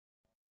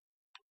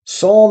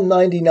Psalm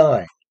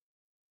 99.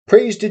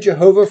 Praise to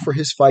Jehovah for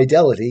his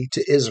fidelity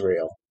to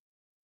Israel.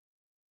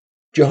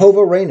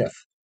 Jehovah reigneth.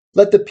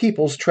 Let the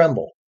peoples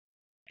tremble.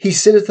 He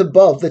sitteth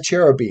above the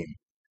cherubim.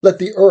 Let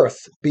the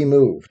earth be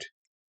moved.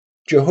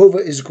 Jehovah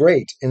is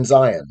great in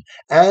Zion,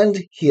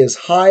 and he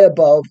is high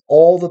above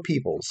all the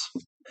peoples.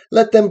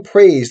 Let them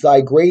praise thy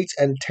great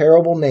and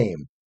terrible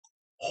name.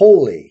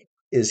 Holy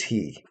is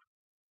he.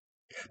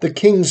 The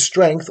king's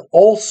strength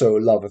also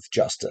loveth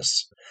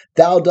justice.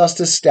 Thou dost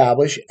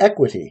establish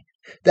equity.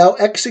 Thou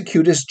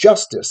executest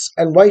justice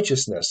and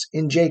righteousness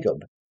in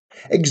Jacob.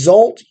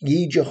 Exalt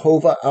ye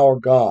Jehovah our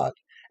God,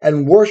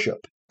 and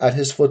worship at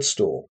his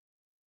footstool.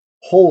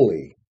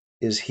 Holy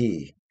is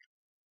he.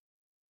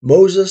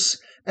 Moses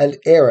and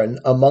Aaron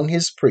among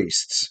his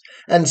priests,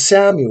 and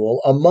Samuel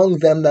among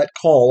them that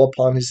call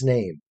upon his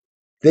name.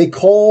 They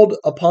called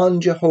upon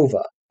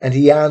Jehovah, and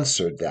he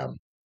answered them.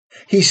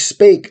 He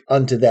spake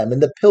unto them in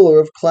the pillar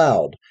of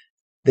cloud.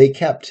 They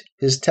kept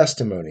his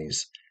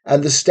testimonies,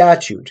 and the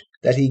statute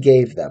that he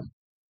gave them.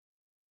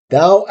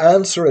 Thou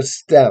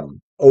answerest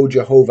them, O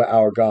Jehovah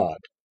our God.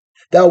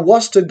 Thou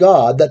wast a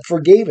God that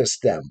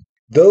forgavest them,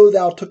 though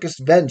thou tookest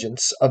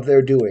vengeance of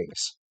their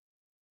doings.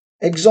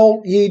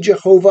 Exalt ye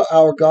Jehovah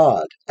our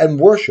God, and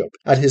worship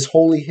at his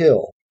holy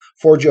hill,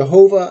 for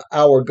Jehovah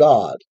our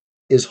God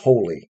is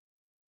holy.